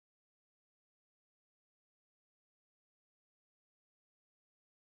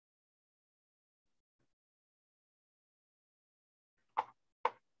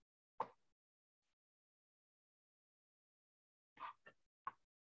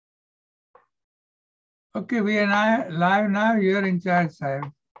Okay, we are now live now. You are in charge,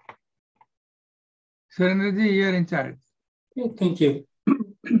 Sahib. Surendra ji, you are in charge. Okay, thank you.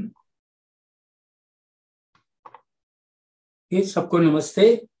 Okay, सबको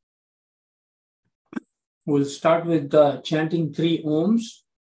नमस्ते. We'll start with chanting 3 ohms.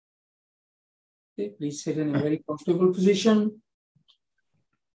 Okay, please sit in a very comfortable position.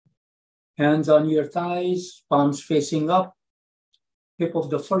 Hands on your thighs, palms facing up. Tip of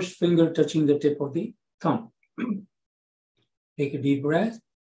the first finger touching the tip of the thumb. Take a deep breath.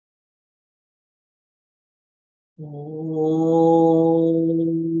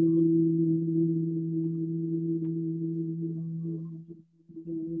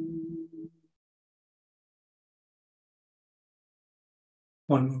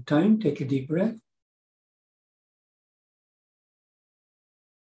 One more time, take a deep breath.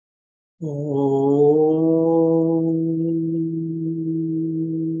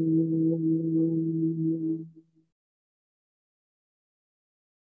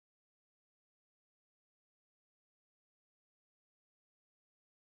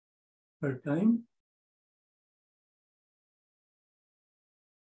 Third time.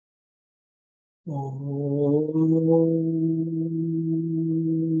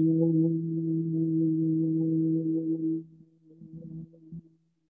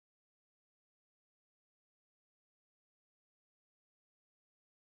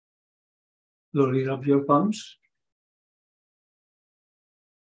 Slowly rub your palms.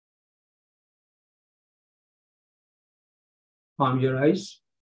 Palm your eyes.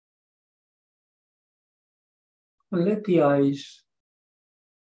 And let the eyes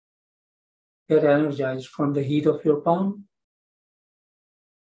get energized from the heat of your palm.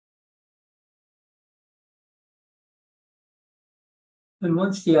 And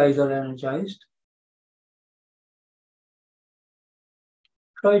once the eyes are energized,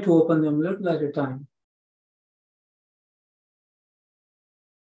 try to open them a little at a time.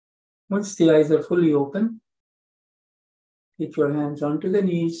 Once the eyes are fully open, take your hands onto the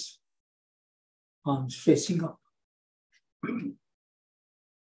knees, palms facing up.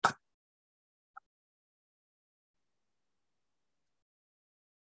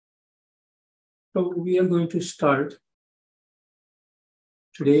 So we are going to start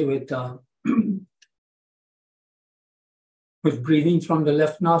today with with breathing from the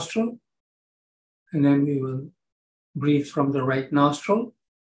left nostril, and then we will breathe from the right nostril,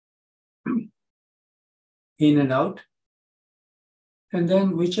 in and out. And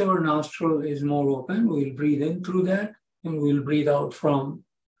then whichever nostril is more open, we'll breathe in through that, and we'll breathe out from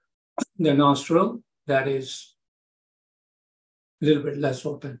the nostril that is a little bit less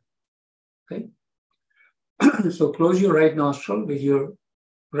open. Okay? So close your right nostril with your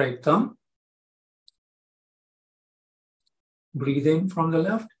right thumb. Breathe in from the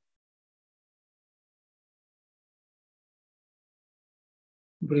left.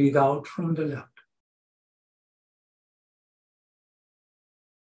 Breathe out from the left.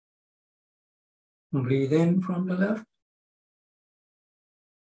 Breathe in from the left.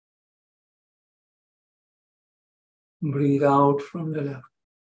 Breathe out from the left.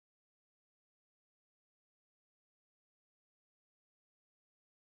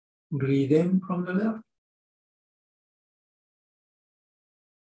 Breathe in from the left.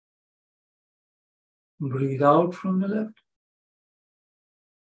 Breathe out from the left.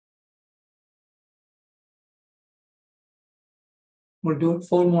 We'll do it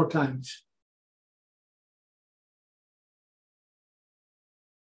 4 more times.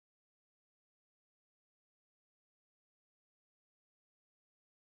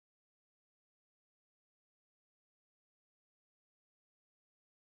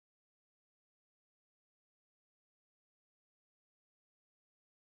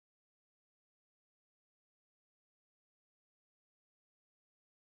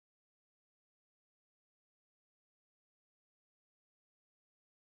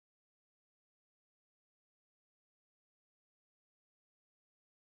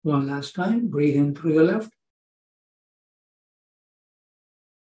 One last time. Breathe in through the left.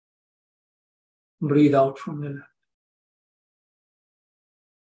 Breathe out from the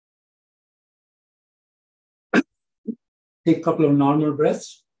left. Take a couple of normal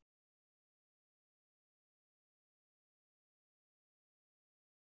breaths.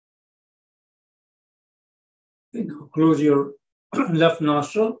 Okay, now close your left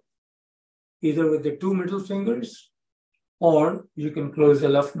nostril, either with the 2 middle fingers, or you can close the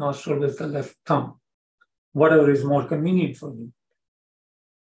left nostril with the left thumb, whatever is more convenient for you.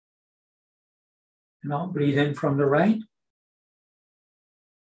 Now breathe in from the right.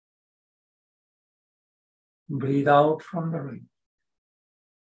 Breathe out from the right.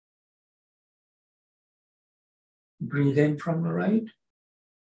 Breathe in from the right.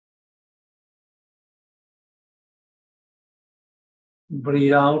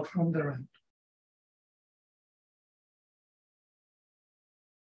 Breathe out from the right.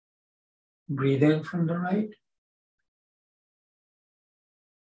 Breathe in from the right.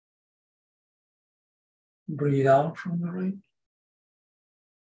 Breathe out from the right.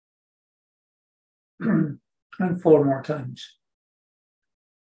 And 4 more times.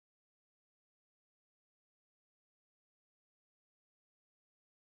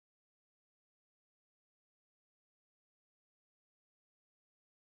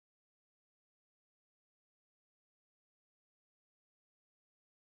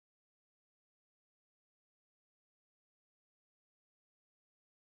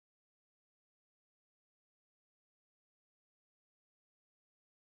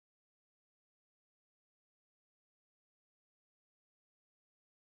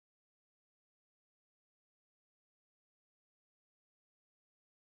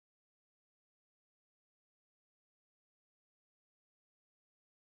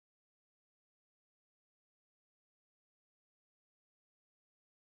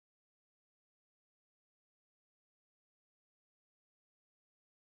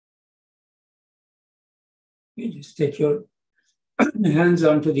 You just take your hands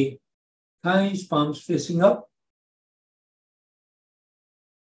onto the thighs, palms facing up.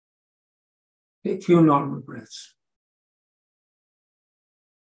 Take a few normal breaths.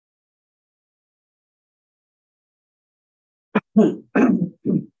 So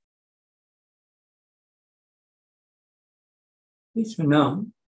now,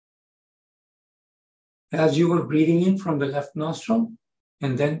 as you were breathing in from the left nostril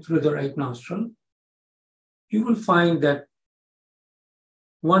and then through the right nostril, you will find that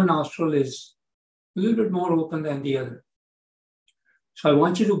one nostril is a little bit more open than the other. So I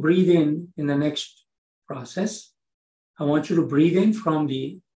want you to breathe in the next process. I want you to breathe in from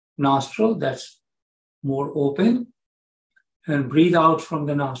the nostril that's more open and breathe out from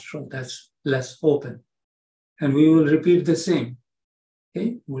the nostril that's less open. And we will repeat the same.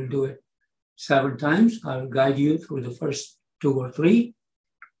 Okay, we'll do it 7 times. I'll guide you through the first 2 or 3.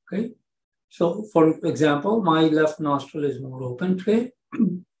 Okay, so for example, my left nostril is more open today.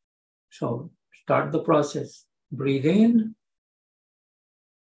 So start the process. Breathe in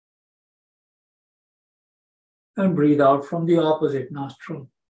and breathe out from the opposite nostril.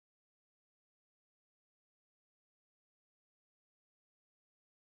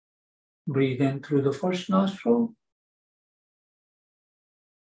 Breathe in through the first nostril.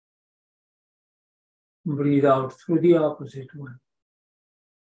 Breathe out through the opposite one.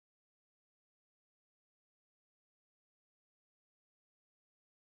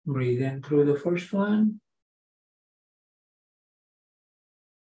 Breathe in through the first one.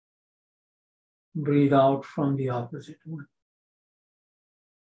 Breathe out from the opposite one.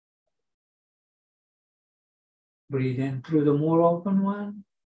 Breathe in through the more open one.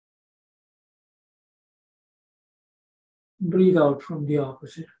 Breathe out from the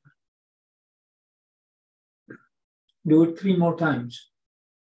opposite one. Do it 3 more times.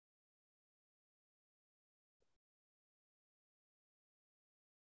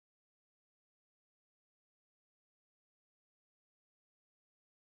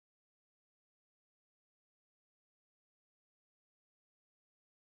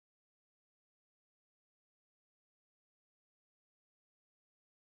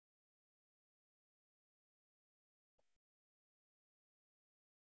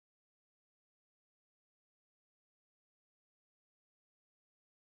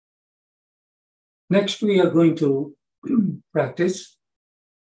 Next, we are going to practice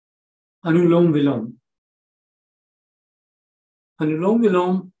Anulom Vilom. Anulom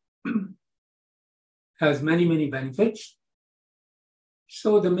Vilom has many, many benefits.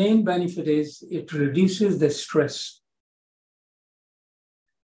 So the main benefit is it reduces the stress.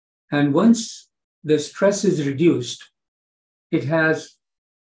 And once the stress is reduced, it has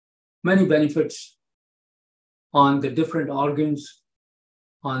many benefits on the different organs,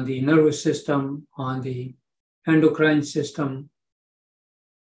 on the nervous system, on the endocrine system,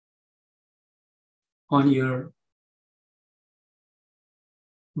 on your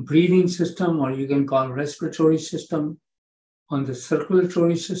breathing system, or you can call respiratory system, on the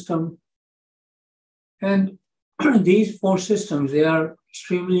circulatory system. And these 4 systems, they are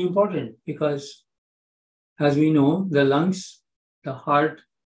extremely important because, as we know, the lungs, the heart,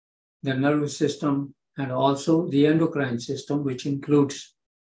 the nervous system, and also the endocrine system, which includes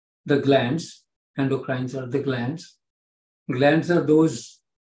the glands. Endocrines are the glands. Glands are those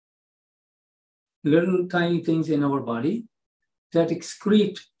little tiny things in our body that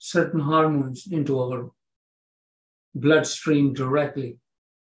excrete certain hormones into our bloodstream directly.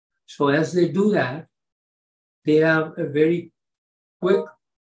 So as they do that, they have a very quick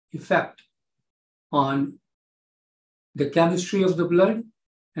effect on the chemistry of the blood,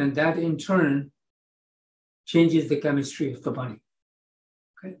 and that in turn changes the chemistry of the body.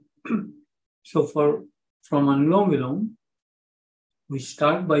 Okay. So from Anulom Vilom, we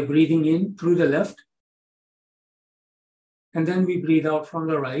start by breathing in through the left, and then we breathe out from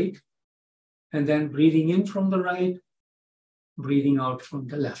the right, and then breathing in from the right, breathing out from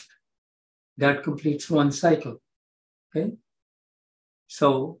the left. That completes one cycle. Okay.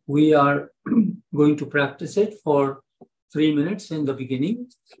 So we are going to practice it for 3 minutes in the beginning.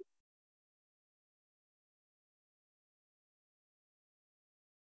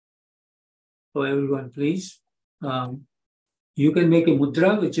 So everyone, please. You can make a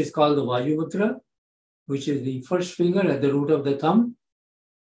mudra, which is called the Vayu Mudra, which is the first finger at the root of the thumb.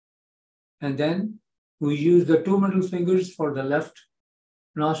 And then we use the 2 middle fingers for the left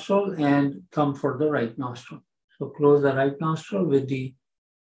nostril and thumb for the right nostril. So close the right nostril with the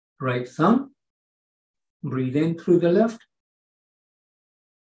right thumb. Breathe in through the left.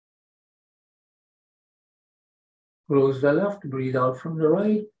 Close the left, breathe out from the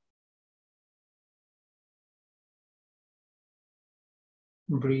right.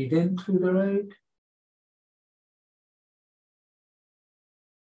 Breathe in through the right.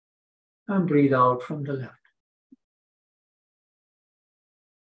 And breathe out from the left.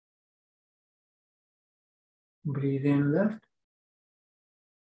 Breathe in left.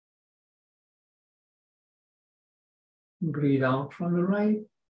 Breathe out from the right.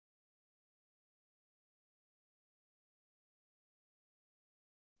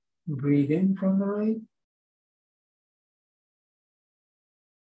 Breathe in from the right.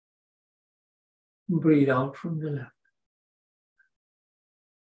 Breathe out from the left.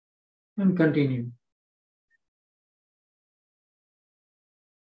 And continue.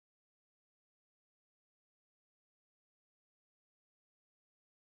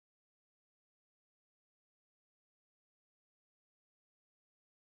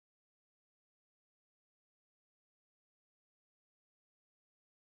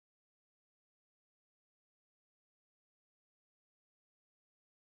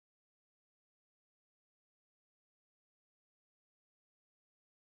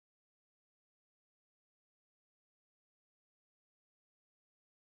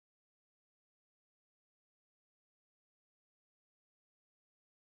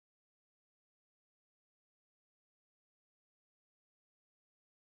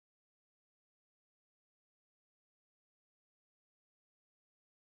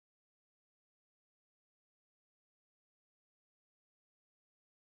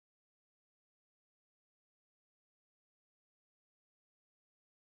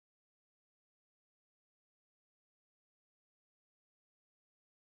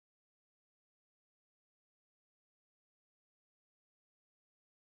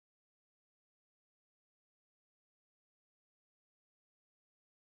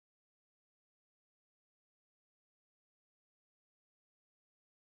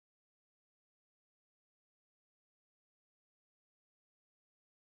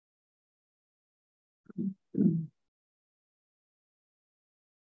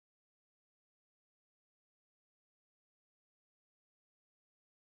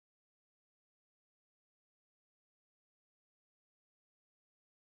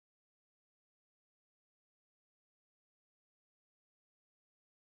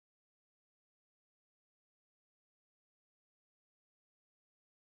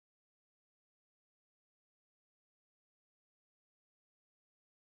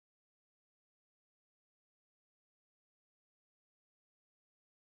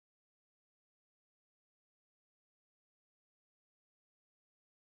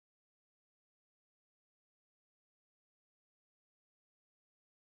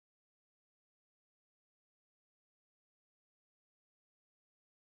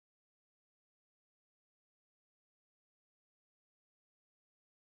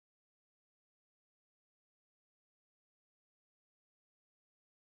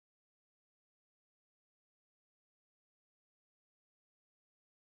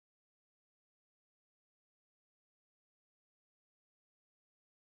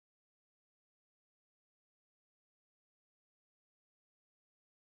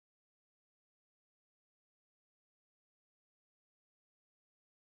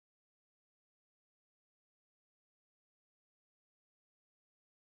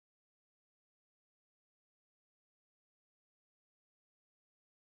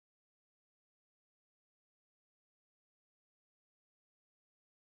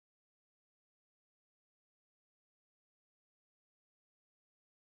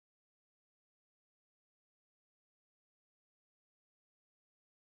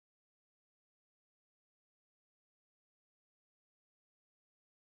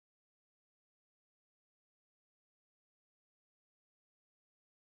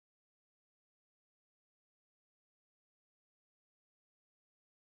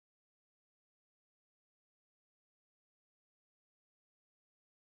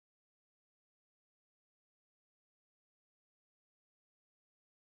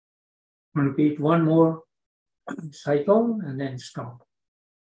 Repeat one more cycle and then stop.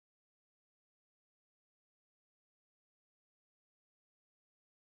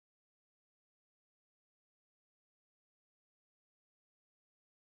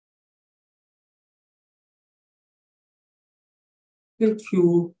 Take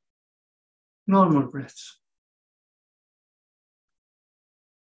few normal breaths.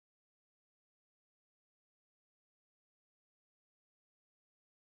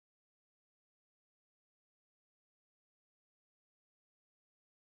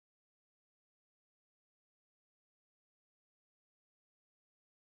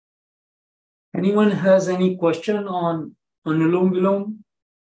 Anyone has any question on Anulom Vilom?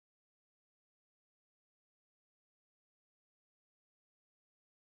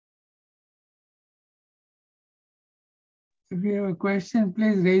 If you have a question,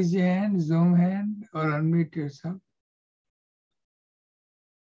 please raise your hand, Zoom hand, or unmute yourself.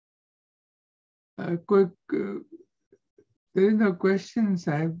 Quick, there is no question,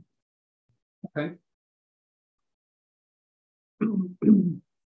 Sahib. Okay.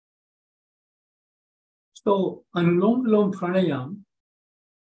 So, Anulom Vilom Pranayam,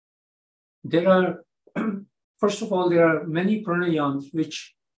 there are, first of all, there are many pranayams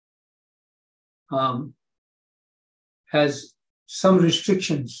which has some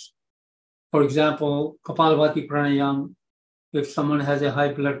restrictions. For example, Kapalabhati Pranayam, if someone has a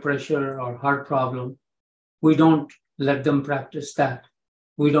high blood pressure or heart problem, we don't let them practice that.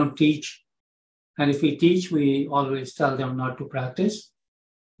 We don't teach. And if we teach, we always tell them not to practice.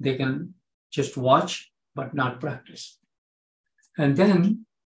 They can just watch, but not practice. And then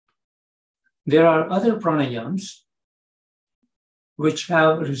there are other pranayams which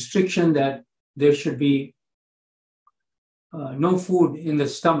have a restriction that there should be no food in the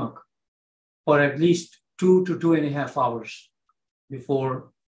stomach for at least 2 to 2.5 hours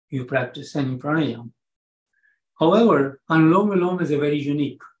before you practice any pranayam. However, Anulom Vilom is a very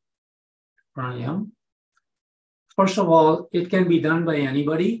unique pranayam. First of all, it can be done by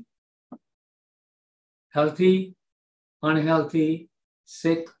anybody, healthy, unhealthy,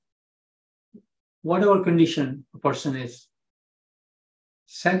 sick, whatever condition a person is.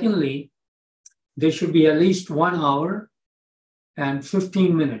 Secondly, there should be at least 1 hour and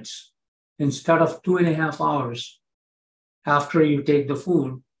 15 minutes instead of 2.5 hours after you take the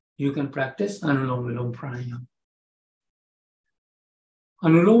food. You can practice Anulom Vilom Pranayam.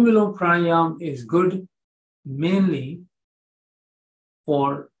 Anulom Vilom Pranayam is good mainly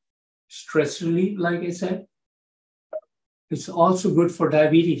for stress relief, like I said. It's also good for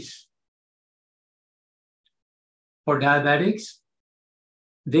diabetes. For diabetics,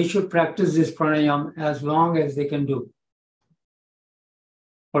 they should practice this pranayam as long as they can do.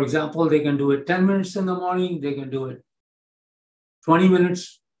 For example, they can do it 10 minutes in the morning, they can do it 20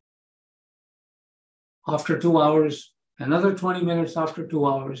 minutes after 2 hours, another 20 minutes after 2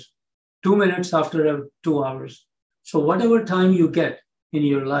 hours, 2 minutes after 2 hours. So whatever time you get in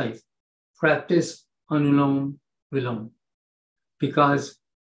your life, practice Anulom Vilom, because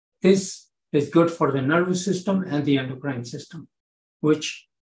this is good for the nervous system and the endocrine system, which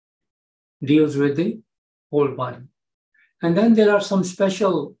deals with the whole body. And then there are some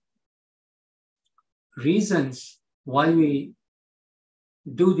special reasons why we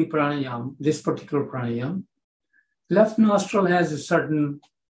do the pranayam, this particular pranayam. Left nostril has a certain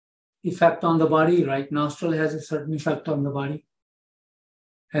effect on the body, right nostril has a certain effect on the body.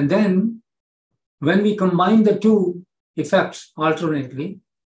 And then when we combine the two effects alternately,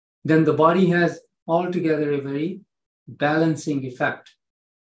 then the body has altogether a very balancing effect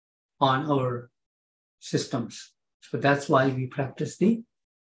on our systems. So that's why we practice the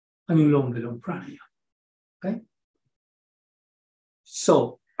Anulom Vilom Pranayam. Okay?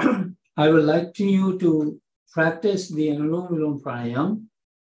 So I would like you to practice the Anulom Vilom Pranayam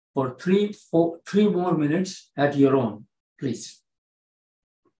for 3 more minutes at your own, please.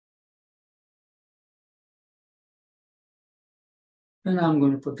 And I'm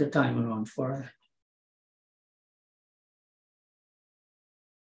going to put the timer on for it.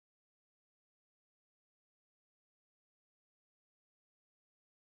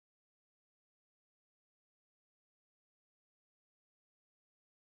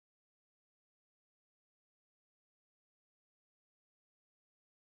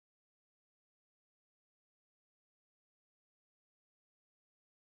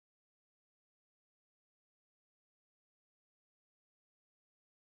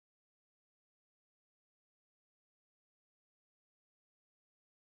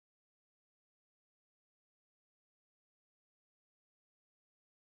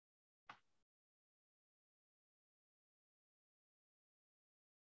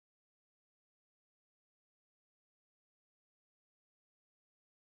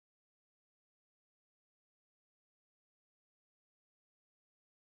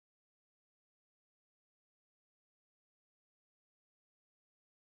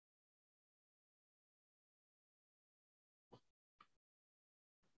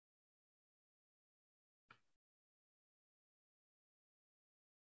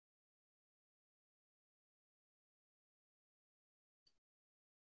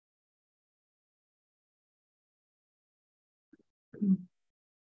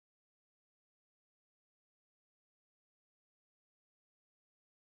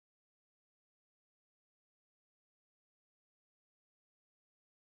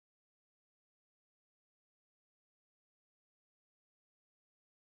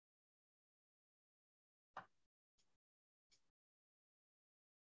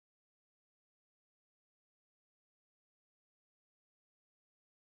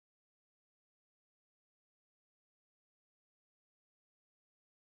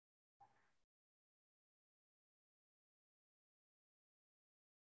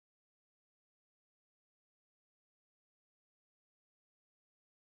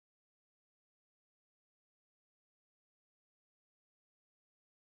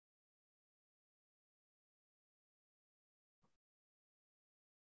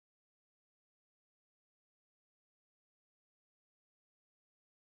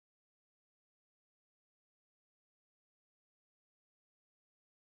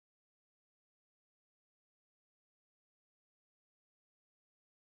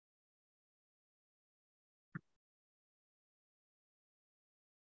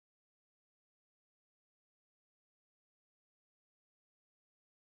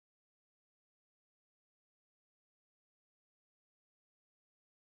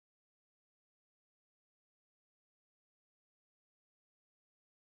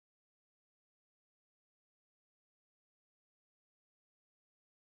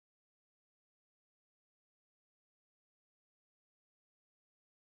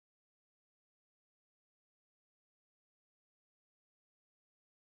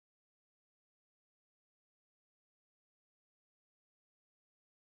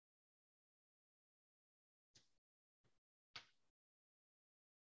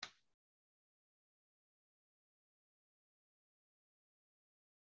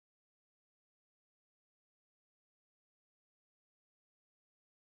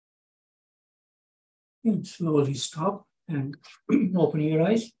 And slowly stop and open your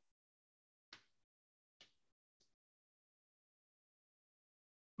eyes.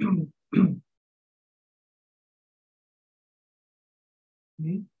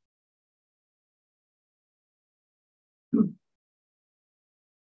 Okay.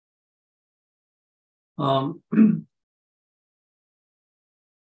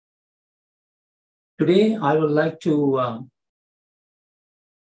 Today, I would like to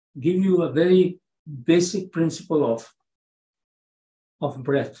give you a very basic principle of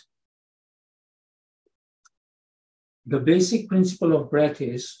breath. The basic principle of breath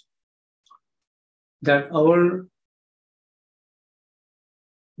is that our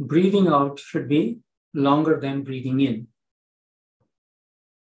breathing out should be longer than breathing in.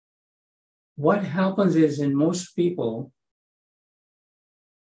 What happens is, in most people,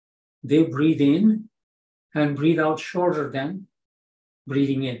 they breathe in and breathe out shorter than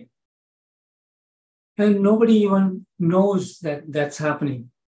breathing in. And nobody even knows that that's happening.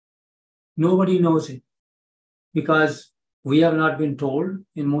 Nobody knows it because we have not been told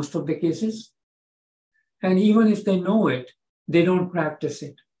in most of the cases. And even if they know it, they don't practice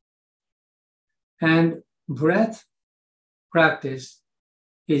it. And breath practice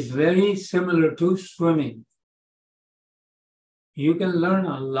is very similar to swimming. You can learn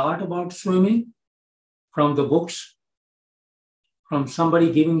a lot about swimming from the books, from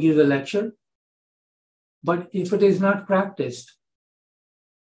somebody giving you the lecture. But if it is not practiced,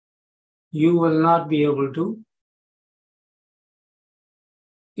 you will not be able to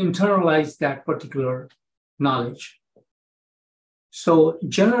internalize that particular knowledge. So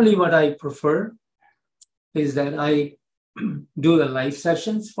generally what I prefer is that I do the live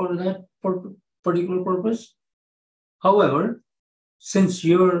sessions for that particular purpose. However, since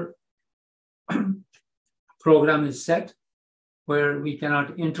your program is set where we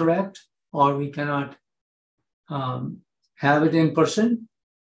cannot interact or we cannot have it in person,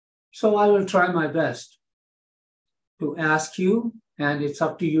 so I will try my best to ask you, and it's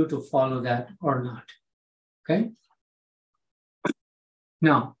up to you to follow that or not. Okay?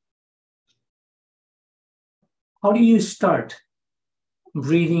 Now, how do you start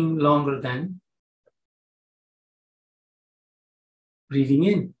breathing longer than breathing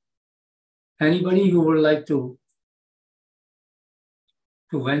in? Anybody who would like to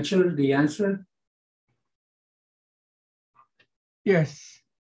venture the answer? Yes.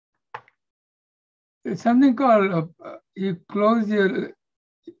 It's something called you close your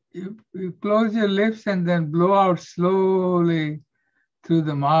lips and then blow out slowly through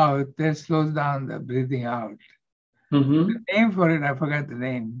the mouth. That slows down the breathing out. Mm-hmm. The name for it, I forgot the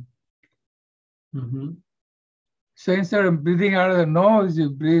name. Mm-hmm. So instead of breathing out of the nose,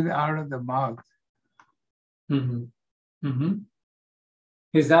 you breathe out of the mouth. Mm-hmm. Mm-hmm.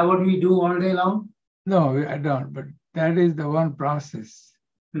 Is that what we do all day long? No, I don't, but that is the one process.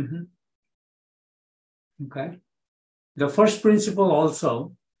 Mm-hmm. Okay. The first principle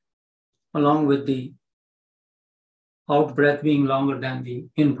also, along with the out breath being longer than the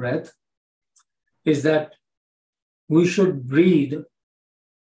in breath, is that we should breathe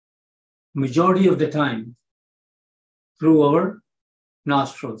majority of the time through our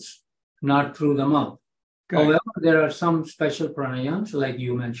nostrils, not through the mouth. Correct. However, there are some special pranayams, like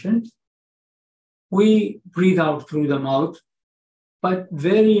you mentioned. We breathe out through the mouth, but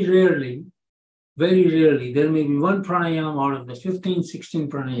very rarely, there may be one pranayam out of the 15, 16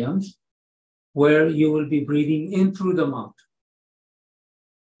 pranayams where you will be breathing in through the mouth.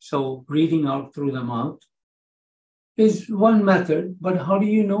 So breathing out through the mouth is one method, but how do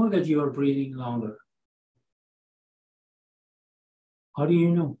you know that you are breathing longer? How do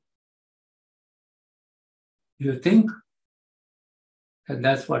you know? You think that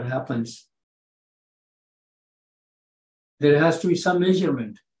that's what happens. There has to be some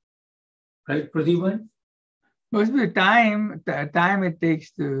measurement, right, Pradeep? Must be time it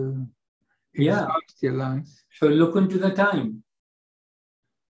takes to exhaust your lungs. So look into the time.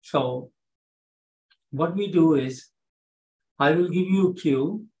 So what we do is, I will give you a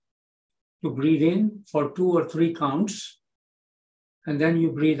cue to breathe in for 2 or 3 counts, and then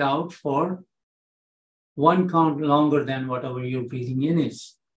you breathe out for 1 count longer than whatever you're breathing in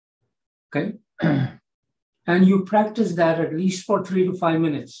is. Okay? And you practice that at least for 3 to 5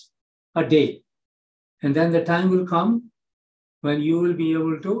 minutes a day. And then the time will come when you will be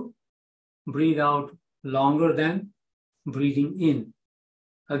able to breathe out longer than breathing in.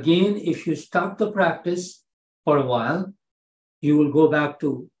 Again, if you stop the practice for a while, you will go back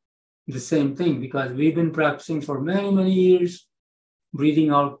to the same thing, because we've been practicing for many, many years, breathing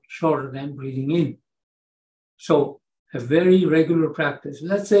out shorter than breathing in. So a very regular practice.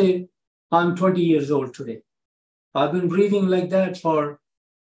 Let's say I'm 20 years old today. I've been breathing like that for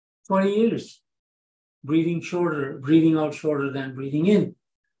 20 years, breathing out shorter than breathing in.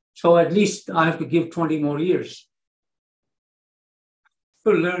 So at least I have to give 20 more years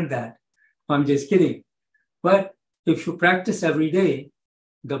to learn that. I'm just kidding. But if you practice every day,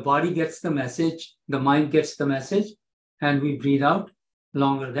 the body gets the message, the mind gets the message, and we breathe out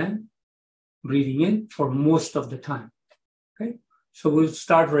longer than breathing in for most of the time. Okay? So we'll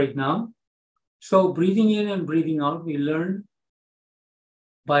start right now. So breathing in and breathing out, we learn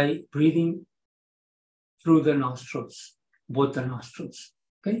by breathing through the nostrils, both the nostrils.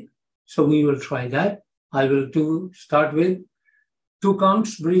 Okay? So we will try that. I will start with 2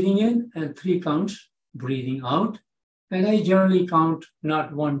 counts breathing in and 3 counts breathing out. And I generally count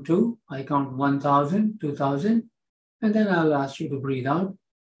not 1, 2, I count 1,000, 2,000, and then I'll ask you to breathe out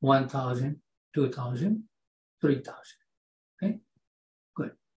 1,000, 2,000, 3,000. Okay?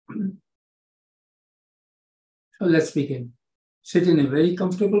 Good. So let's begin. Sit in a very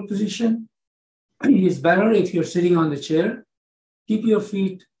comfortable position. It's better if you're sitting on the chair. Keep your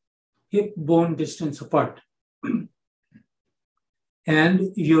feet hip bone distance apart.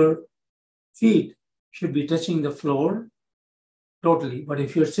 And your feet should be touching the floor totally. But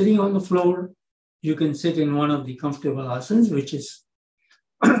if you're sitting on the floor, you can sit in one of the comfortable asanas, which is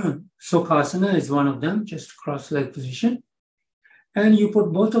Sukhasana is one of them, just cross-leg position. And you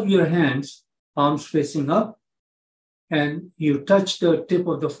put both of your hands, palms facing up, and you touch the tip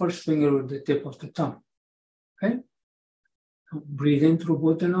of the first finger with the tip of the thumb. Okay? Breathe in through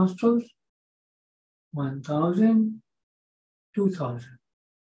both the nostrils. 1,000, 2,000.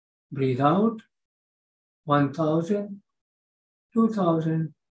 Breathe out. 1,000,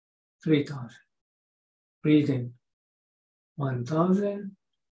 2,000, 3,000. Breathe in. 1,000,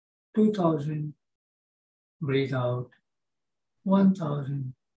 2,000. Breathe out.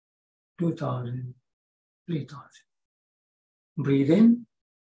 1,000, 2,000, 3,000. Breathe in.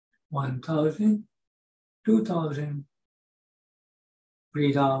 1,000, 2,000.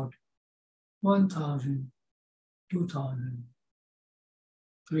 Breathe out. 1,000, 2,000,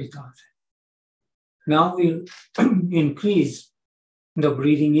 3,000. Now we'll increase the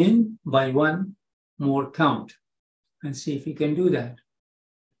breathing in by 1 more count and see if we can do that.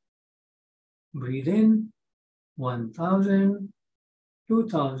 Breathe in, 1,000,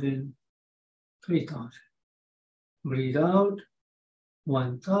 2,000, 3,000. Breathe out,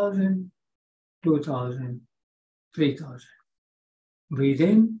 1,000, 2,000, 3,000. Breathe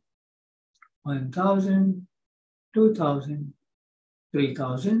in, 1,000, 2,000,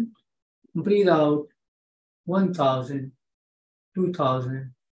 3,000. Breathe out, 1,000,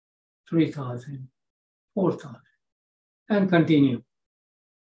 2,000, 3,000, 4,000. And continue.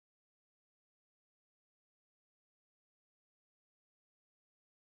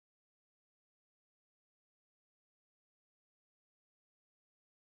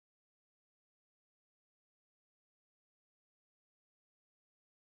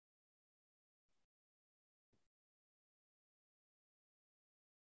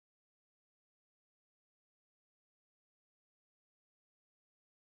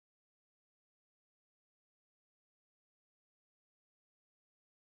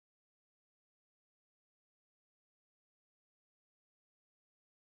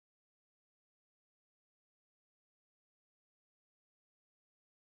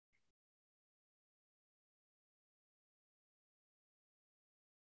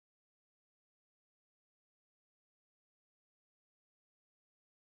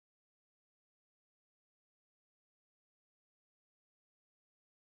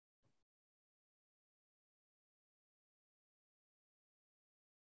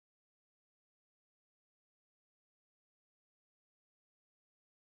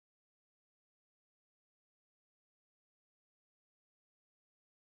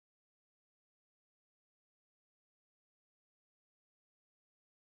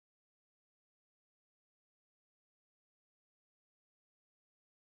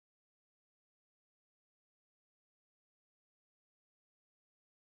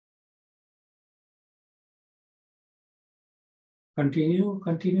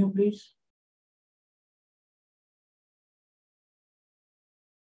 Continue, please.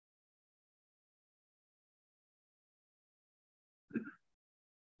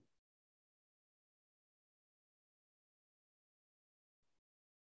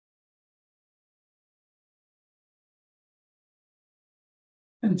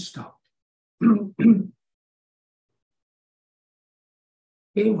 And stop.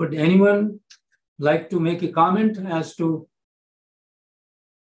 Okay, would anyone like to make a comment as to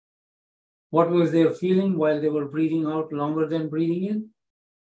what was their feeling while they were breathing out longer than breathing in?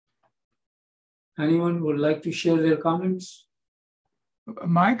 Anyone would like to share their comments?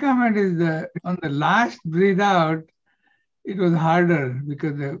 My comment is that on the last breathe out, it was harder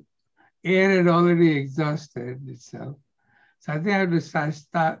because the air had already exhausted itself. So I think I have to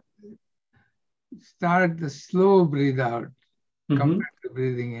start the slow breathe out compared to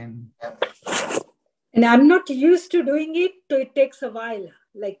breathing in. And I'm not used to doing it, so it takes a while.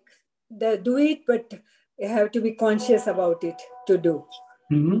 Like do it, but you have to be conscious about it to do.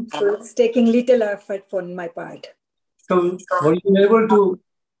 So it's taking little effort on my part. So were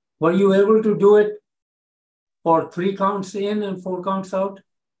you able to do it for 3 counts in and 4 counts out?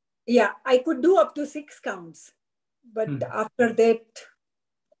 Yeah, I could do up to 6 counts, but after that,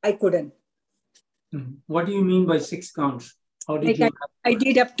 I couldn't. What do you mean by 6 counts? How did you? I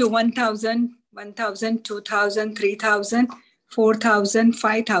did up to 1,000, 1,000, 2,000, 3,000, 4,000,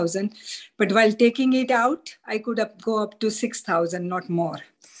 5,000. But while taking it out, I could go up to 6,000, not more.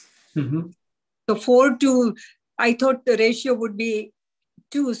 So 4 to, I thought the ratio would be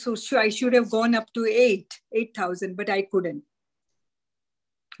 2. So I should have gone up to 8,000, but I couldn't.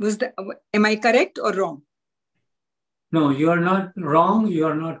 Am I correct or wrong? No, you are not wrong. You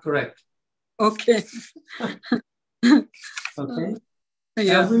are not correct. Okay. Okay.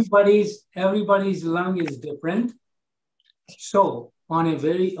 Yeah. Everybody's lung is different. So on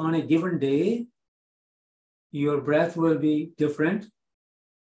a given day, your breath will be different.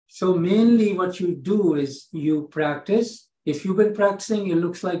 So mainly what you do is you practice. If you've been practicing, it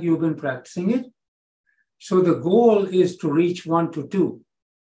looks like you've been practicing it. So the goal is to reach 1 to 2.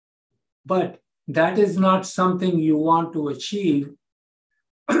 But that is not something you want to achieve.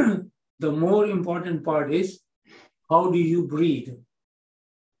 The more important part is, how do you breathe?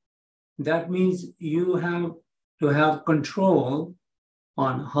 That means you have to have control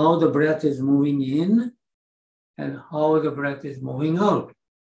on how the breath is moving in and how the breath is moving out.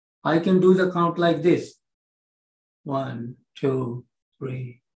 I can do the count like this. 1, 2,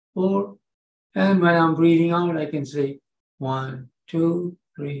 3, 4. And when I'm breathing out, I can say 1, 2,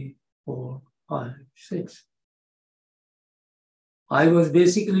 3, 4, 5, 6. I was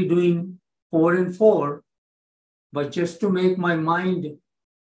basically doing 4 and 4, but just to make my mind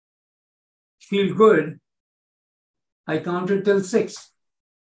feel good, I counted till 6.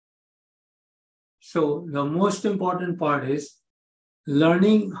 So the most important part is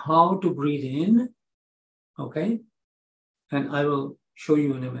learning how to breathe in, okay? And I will show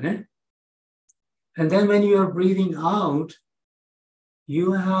you in a minute. And then when you are breathing out,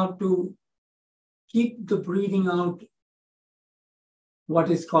 you have to keep the breathing out what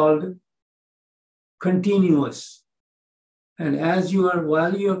is called continuous. And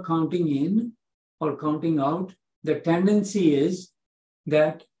while you are counting in or counting out, the tendency is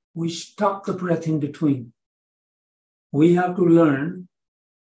that we stop the breath in between. We have to learn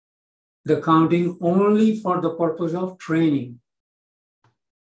the counting only for the purpose of training.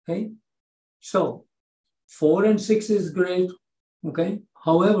 Okay? So 4 and 6 is great. Okay?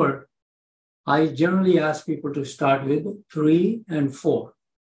 However, I generally ask people to start with 3 and 4.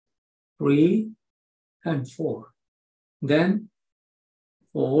 3 and 4. Then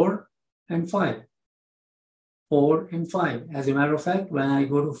 4 and 5. 4 and 5. As a matter of fact, when I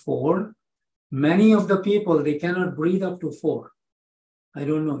go to 4, many of the people, they cannot breathe up to 4. I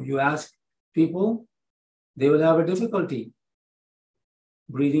don't know. You ask people, they will have a difficulty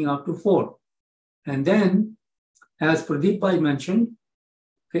breathing up to 4. And then, as Pradeep Bhai mentioned,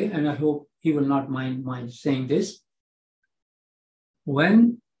 okay, and I hope he will not mind saying this,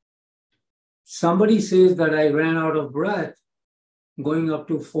 when somebody says that I ran out of breath going up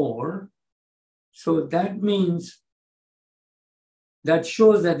to 4, so that means, that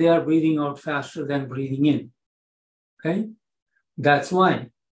shows that they are breathing out faster than breathing in, okay? That's why.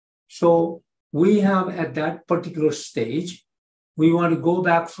 So we have at that particular stage, we want to go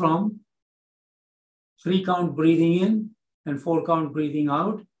back from 3 count breathing in and 4 count breathing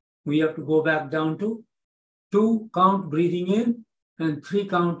out. We have to go back down to 2 count breathing in and 3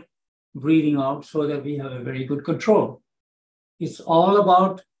 count breathing out so that we have a very good control. It's all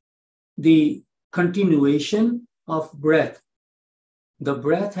about the continuation of breath. the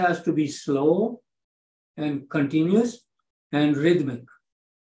breath has to be slow and continuous and rhythmic.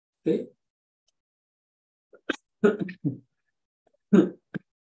 Okay.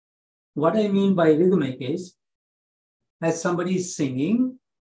 What I mean by rhythmic is, as somebody is singing,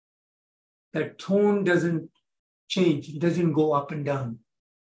 that tone doesn't change, it doesn't go up and down.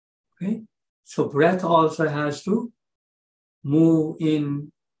 Okay. So breath also has to move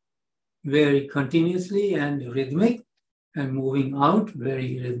in very continuously and rhythmic, and moving out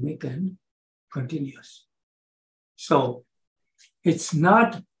very rhythmic and continuous. So it's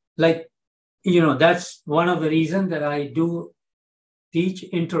not like, that's one of the reasons that I do teach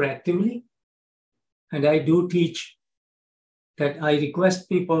interactively. And I do teach that I request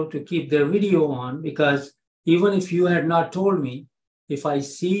people to keep their video on, because even if you had not told me, if I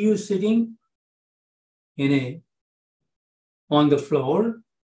see you sitting on the floor,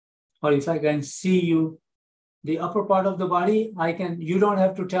 or if I can see you, the upper part of the body, you don't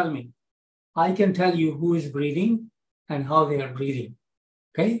have to tell me. I can tell you who is breathing and how they are breathing,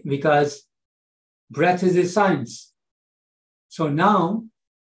 okay? Because breath is a science. So now,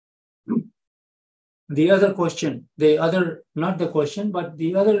 the other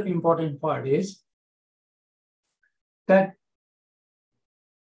important part is that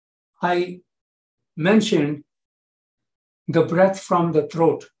I mentioned the breath from the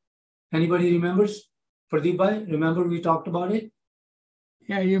throat. Anybody remembers? Pradeep Bhai, remember we talked about it?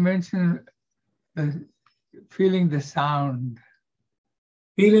 Yeah, you mentioned feeling the sound.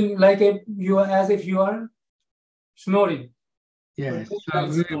 Feeling like as if you are snoring. Yes, so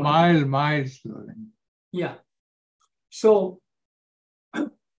really mild snoring. Yeah. So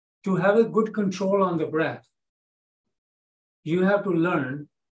to have a good control on the breath, you have to learn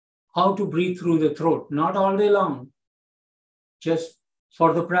how to breathe through the throat, not all day long, just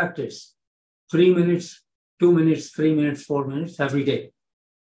for the practice. 3 minutes, 2 minutes, 3 minutes, 4 minutes every day.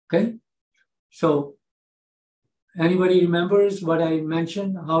 Okay? So anybody remembers what I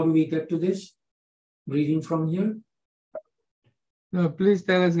mentioned? How do we get to this? Breathing from here? No, please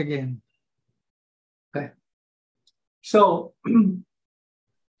tell us again. Okay. So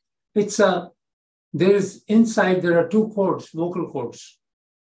there are 2 cords, vocal cords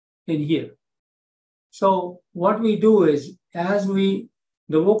in here. So what we do is,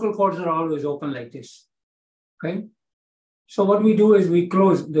 the vocal cords are always open like this. Okay. So what we do is we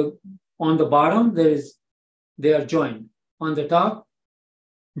close on the bottom, they are joined. On the top,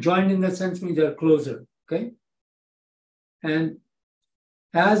 joined in the sense means they're closer. Okay. And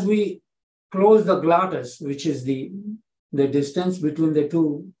as we close the glottis, which is the distance between the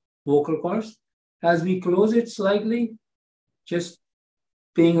 2 vocal cords, as we close it slightly, just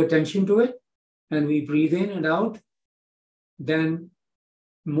paying attention to it, and we breathe in and out, then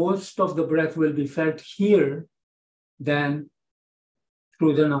most of the breath will be felt here than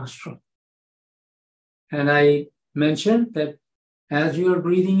through the nostril. And I mentioned that as you are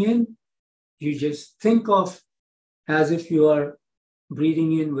breathing in, you just think of as if you are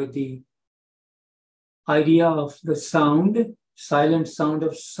breathing in with the idea of the sound, silent sound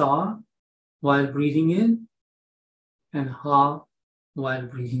of sa while breathing in, and ha while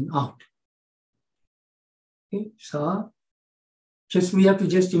breathing out. Okay, sa. We have to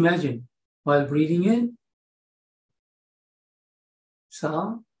just imagine while breathing in,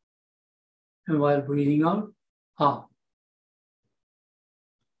 sa, and while breathing out, ha.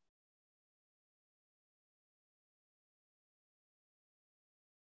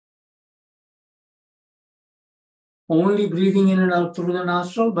 Only breathing in and out through the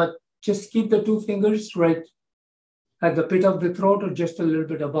nostril, but just keep the 2 fingers right at the pit of the throat or just a little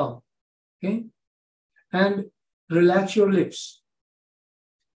bit above. Okay? And relax your lips.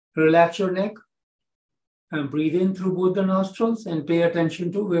 Relax your neck and breathe in through both the nostrils and pay attention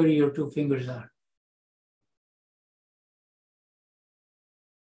to where your 2 fingers are.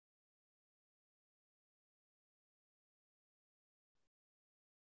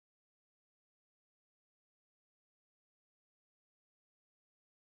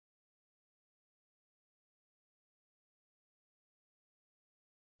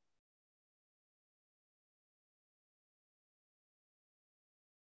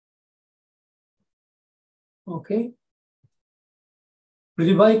 Okay.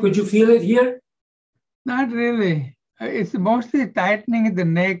 Pradeep, could you feel it here? Not really. It's mostly tightening in the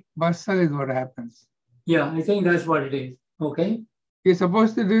neck muscle is what happens. Yeah, I think that's what it is. Okay. You're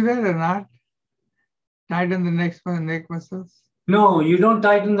supposed to do that or not? Tighten the neck muscles? No, you don't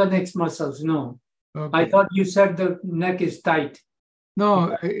tighten the neck muscles. No. Okay. I thought you said the neck is tight.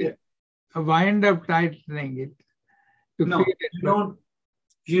 No, wind up tightening it. No,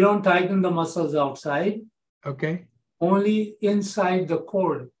 you don't tighten the muscles outside. Okay. only inside the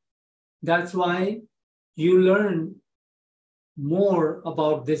cord. That's why you learn more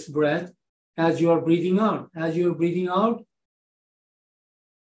about this breath as you are breathing out. As you are breathing out,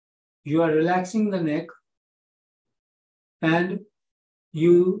 you are relaxing the neck and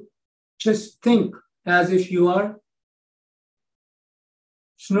you just think as if you are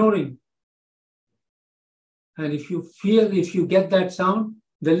snoring. And if you get that sound,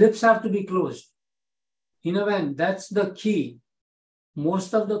 the lips have to be closed. That's the key.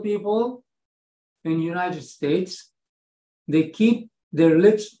 Most of the people in the United States, they keep their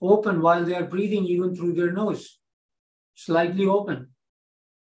lips open while they are breathing, even through their nose, slightly open.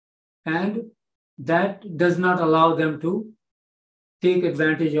 And that does not allow them to take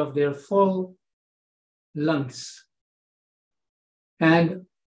advantage of their full lungs. And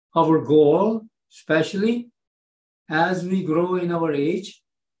our goal, especially as we grow in our age,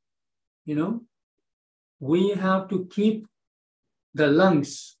 we have to keep the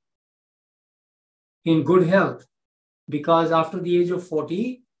lungs in good health, because after the age of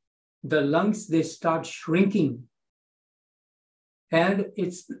 40, the lungs, they start shrinking. And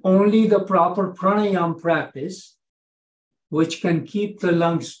it's only the proper pranayama practice which can keep the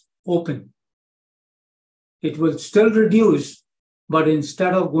lungs open. It will still reduce, but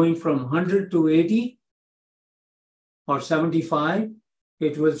instead of going from 100 to 80 or 75,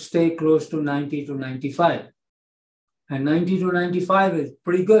 it will stay close to 90 to 95. And 90 to 95 is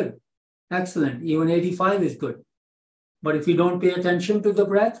pretty good, excellent. Even 85 is good. But if you don't pay attention to the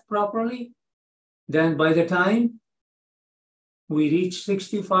breath properly, then by the time we reach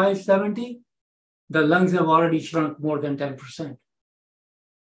 65, 70, the lungs have already shrunk more than 10%.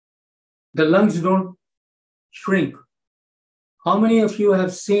 The lungs don't shrink. How many of you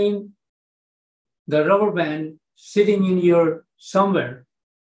have seen the rubber band sitting in somewhere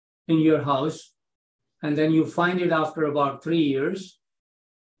in your house, and then you find it after about 3 years,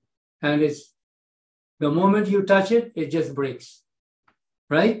 and the moment you touch it, it just breaks,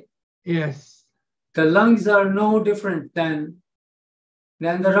 right? Yes. The lungs are no different than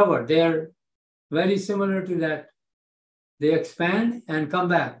the rubber. They're very similar to that. They expand and come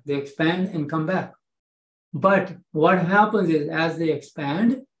back. They expand and come back. But what happens is, as they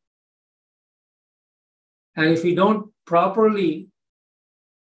expand, and if we don't properly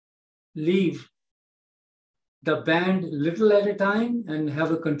leave the band little at a time and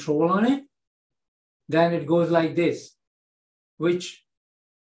have a control on it, then it goes like this, which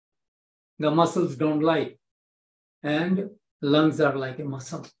the muscles don't like. And lungs are like a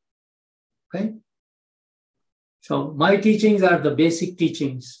muscle. Okay? So my teachings are the basic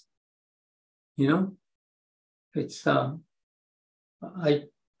teachings. It's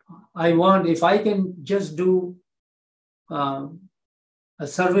I want, if I can just do a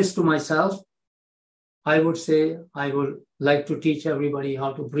service to myself, I would say I would like to teach everybody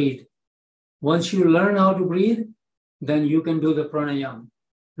how to breathe. Once you learn how to breathe, then you can do the pranayama,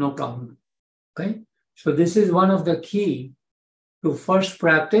 no problem. Okay? So this is one of the key to first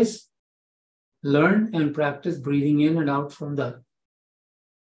practice, learn and practice breathing in and out from the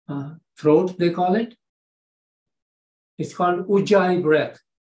throat, they call it. It's called Ujjayi breath.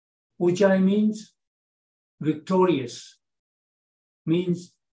 Ujjayi means victorious,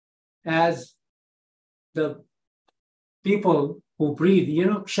 means as the people who breathe,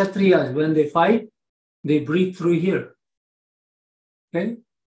 Kshatriyas, when they fight, they breathe through here. Okay?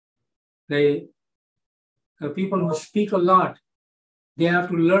 The people who speak a lot, they have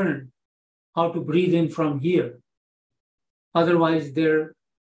to learn how to breathe in from here. Otherwise, their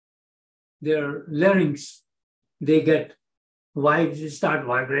larynx, they start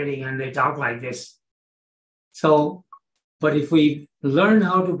vibrating and they talk like this. So, but if we learn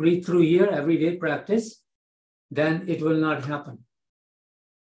how to breathe through here, everyday practice, then it will not happen.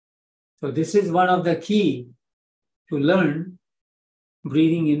 So this is one of the key to learn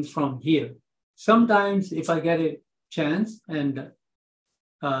breathing in from here. Sometimes if I get a chance and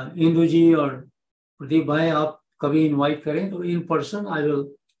Indu ji or Pradeep bhai aap kabhi invite kare, so in person I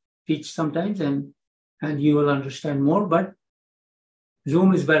will teach sometimes and you will understand more, but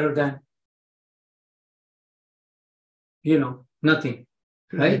Zoom is better than, nothing,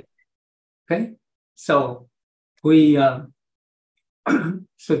 right? Okay, so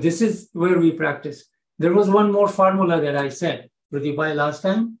so this is where we practice. There was one more formula that I said, Pradeep bhai, last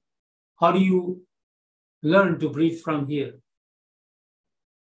time. How do you learn to breathe from here?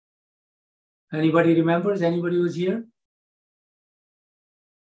 Anybody remembers? Anybody was here?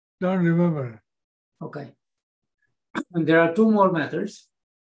 Don't remember. Okay. And there are two more methods,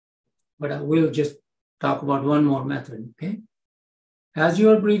 but I will just talk about one more method, okay? As you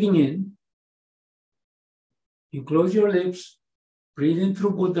are breathing in, You close your lips, breathe in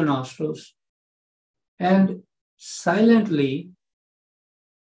through both the nostrils, and silently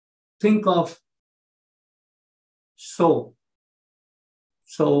think of so.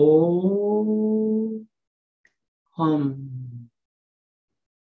 So, hum.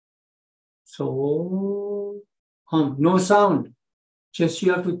 So, hum. No sound. Just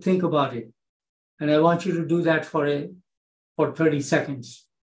you have to think about it. And I want you to do that for 30 seconds.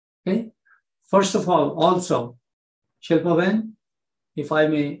 Okay? First of all, also, Shilpa Ben, if I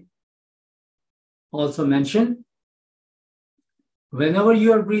may also mention, whenever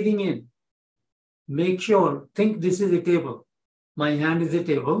you are breathing in, make sure, think this is a table. My hand is a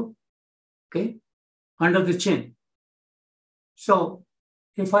table, okay, under the chin. So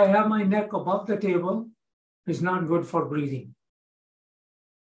if I have my neck above the table, it's not good for breathing.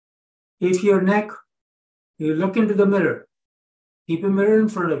 If your neck, you look into the mirror, keep a mirror in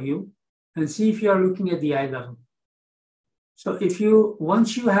front of you and see if you are looking at the eye level. So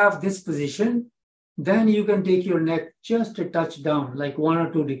once you have this position, then you can take your neck just a touch down, like 1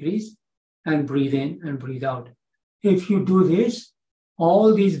 or 2 degrees, and breathe in and breathe out. If you do this,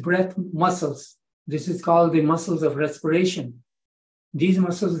 all these breath muscles, this is called the muscles of respiration. These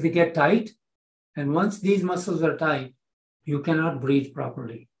muscles, they get tight. And once these muscles are tight, you cannot breathe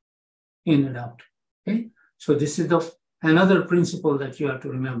properly in and out. Okay? So this is another principle that you have to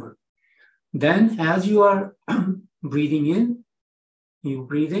remember. Then as you are breathing in, you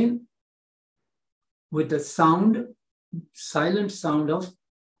breathe in with the sound, silent sound of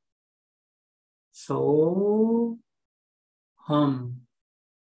so, hum.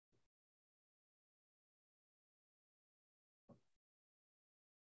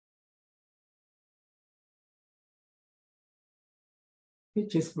 Okay,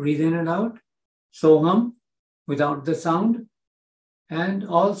 just breathe in and out, so hum, without the sound. And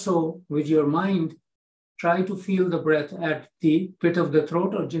also with your mind, try to feel the breath at the pit of the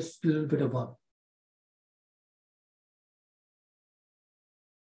throat or just a little bit above.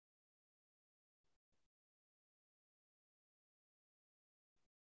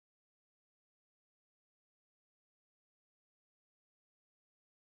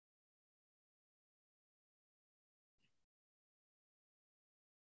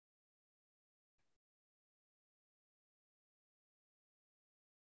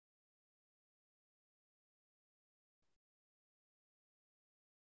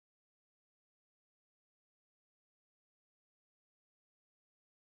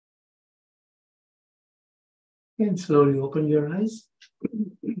 And slowly open your eyes.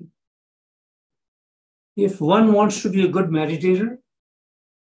 If one wants to be a good meditator,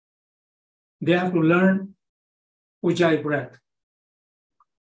 they have to learn Ujjayi breath.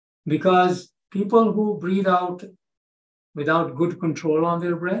 Because people who breathe out without good control on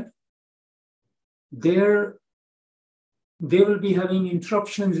their breath, they will be having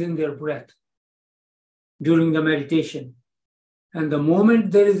interruptions in their breath during the meditation. And the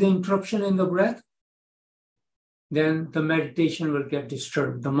moment there is an interruption in the breath, then the meditation will get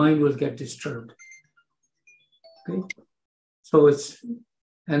disturbed. The mind will get disturbed. Okay? So it's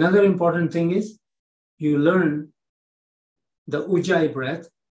another important thing is you learn the Ujjayi breath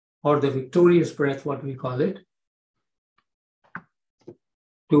or the victorious breath, what we call it,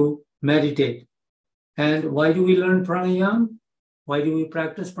 to meditate. And why do we learn pranayama? Why do we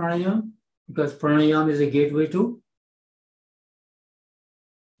practice pranayama? Because pranayama is a gateway to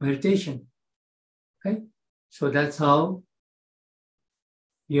meditation. Okay? So that's how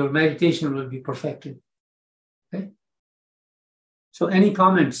your meditation will be perfected. Okay? So any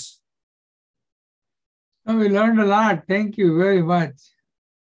comments? Oh, we learned a lot. Thank you very much.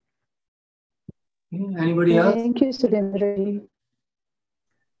 Anybody else? Thank you, Surendra ji.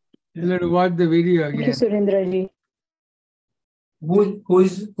 You'll have to watch the video again. Thank you, Surendra ji.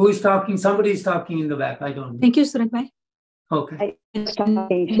 Who is talking? Somebody is talking in the back. I don't know. Thank you, Surendra. Okay.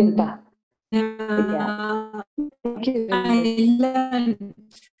 Shilpa. Yeah. Thank you. I learned.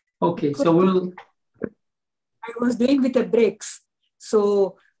 Okay, so I was doing with the brakes.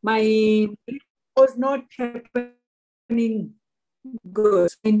 So my was not happening good.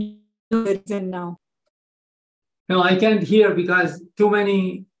 I know the reason now. No, I can't hear because too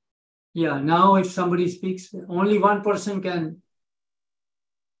many. Yeah, now if somebody speaks, only one person can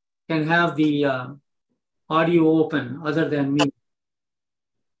have the audio open other than me.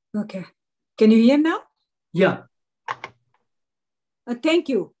 Okay. Can you hear now? Yeah. Thank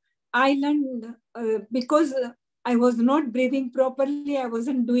you. I learned because I was not breathing properly. I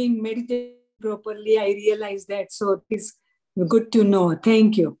wasn't doing meditation properly. I realized that. So it's good to know.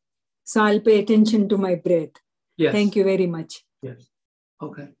 Thank you. So I'll pay attention to my breath. Yes. Thank you very much. Yes.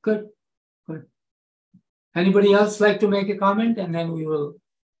 Okay, good. Good. Anybody else like to make a comment? And then we will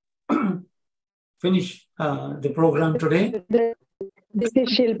finish the program today. This is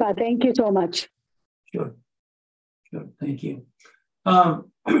Shilpa. Thank you so much. Sure. Sure. Thank you.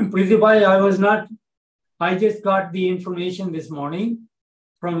 Pritibhai, I just got the information this morning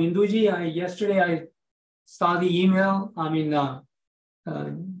from Indu jain. Yesterday I saw the email,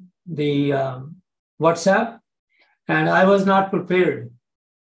 the WhatsApp, and I was not prepared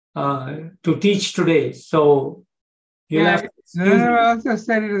to teach today. So you'll have to excuse me. I also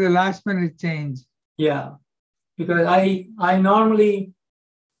said it was a last minute change. Yeah, because I normally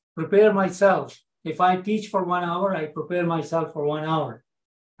prepare myself. If I teach for 1 hour, I prepare myself for 1 hour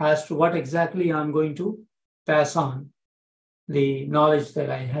as to what exactly I'm going to pass on, the knowledge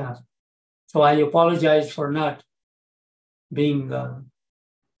that I have. So I apologize for not being,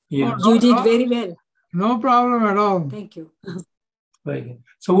 You did very well. No problem at all. Thank you. Very good.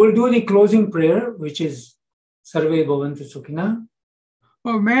 So we'll do the closing prayer, which is Sarve Bhavantu Sukhina.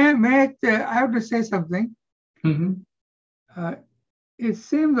 Oh, may I have to say something? Mm-hmm. It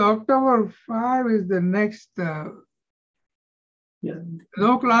seems October 5 is the next.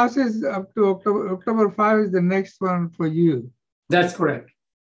 No classes up to October 5 is the next one for you. That's correct.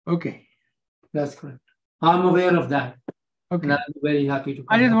 Okay. That's correct. I'm aware of that. Okay. And I'm very happy to come.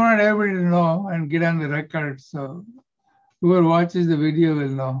 I just back. wanted everybody to know and get on the record so whoever watches the video will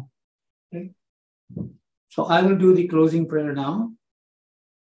know. Okay. So I will do the closing prayer now.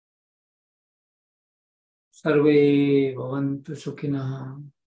 Sarve Bhavantu Sukhina.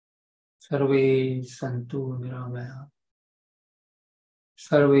 Sarve Santu Niramaya.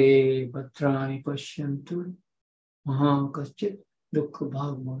 Sarve Bhadrani Pashyantu. Maha Kaschit Dukha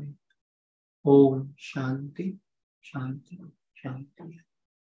Bhagmani. Om Shanti. Shanti. Shanti.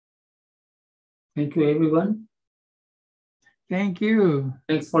 Thank you, everyone. Thank you.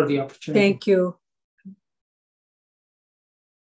 Thanks for the opportunity. Thank you.